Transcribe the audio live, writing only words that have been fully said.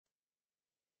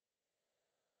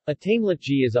A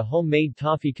tameletjie is a homemade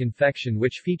toffee confection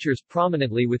which features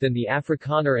prominently within the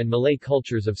Afrikaner and Malay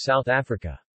cultures of South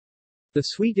Africa. The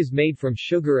sweet is made from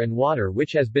sugar and water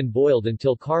which has been boiled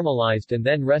until caramelized and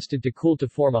then rested to cool to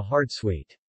form a hard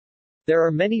sweet. There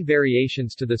are many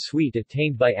variations to the sweet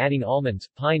attained by adding almonds,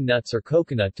 pine nuts or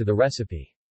coconut to the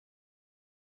recipe.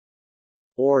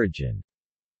 Origin.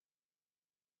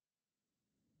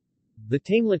 The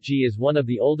tameletjie is one of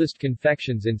the oldest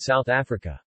confections in South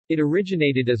Africa. It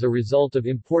originated as a result of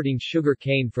importing sugar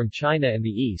cane from China and the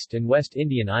East and West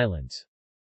Indian Islands.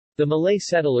 The Malay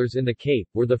settlers in the Cape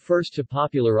were the first to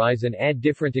popularize and add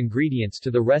different ingredients to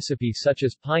the recipe such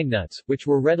as pine nuts, which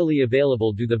were readily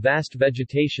available due to the vast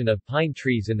vegetation of pine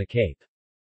trees in the Cape.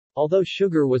 Although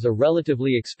sugar was a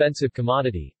relatively expensive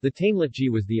commodity, the tameletjie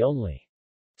was the only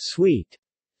sweet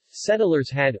settlers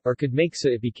had, or could make, so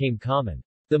it became common.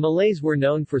 The Malays were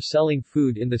known for selling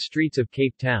food in the streets of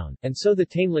Cape Town, and so the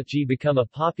tameletjie became a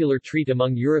popular treat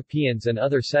among Europeans and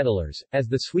other settlers. As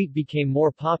the sweet became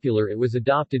more popular, it was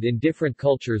adopted in different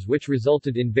cultures, which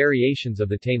resulted in variations of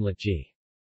the tameletjie.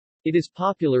 It is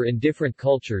popular in different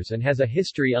cultures and has a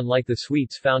history unlike the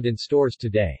sweets found in stores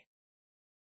today.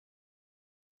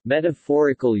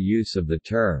 Metaphorical use of the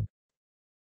term.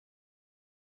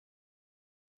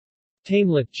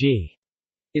 Tameletjie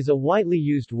is a widely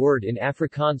used word in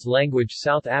Afrikaans language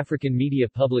South African media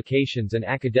publications and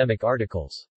academic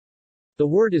articles. The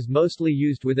word is mostly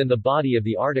used within the body of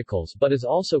the articles but is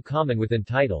also common within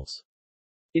titles.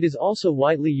 It is also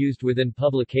widely used within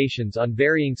publications on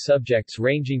varying subjects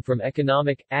ranging from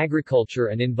economic, agriculture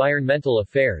and environmental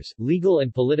affairs, legal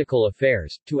and political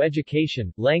affairs, to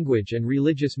education, language and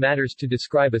religious matters to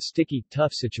describe a sticky,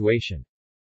 tough situation.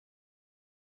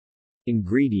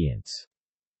 Ingredients.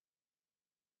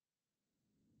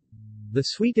 The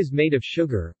sweet is made of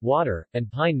sugar, water, and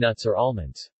pine nuts or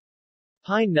almonds.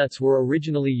 Pine nuts were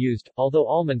originally used, although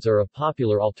almonds are a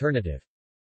popular alternative.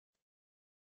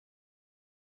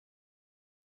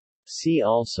 See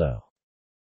also.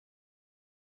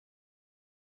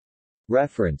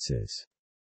 References.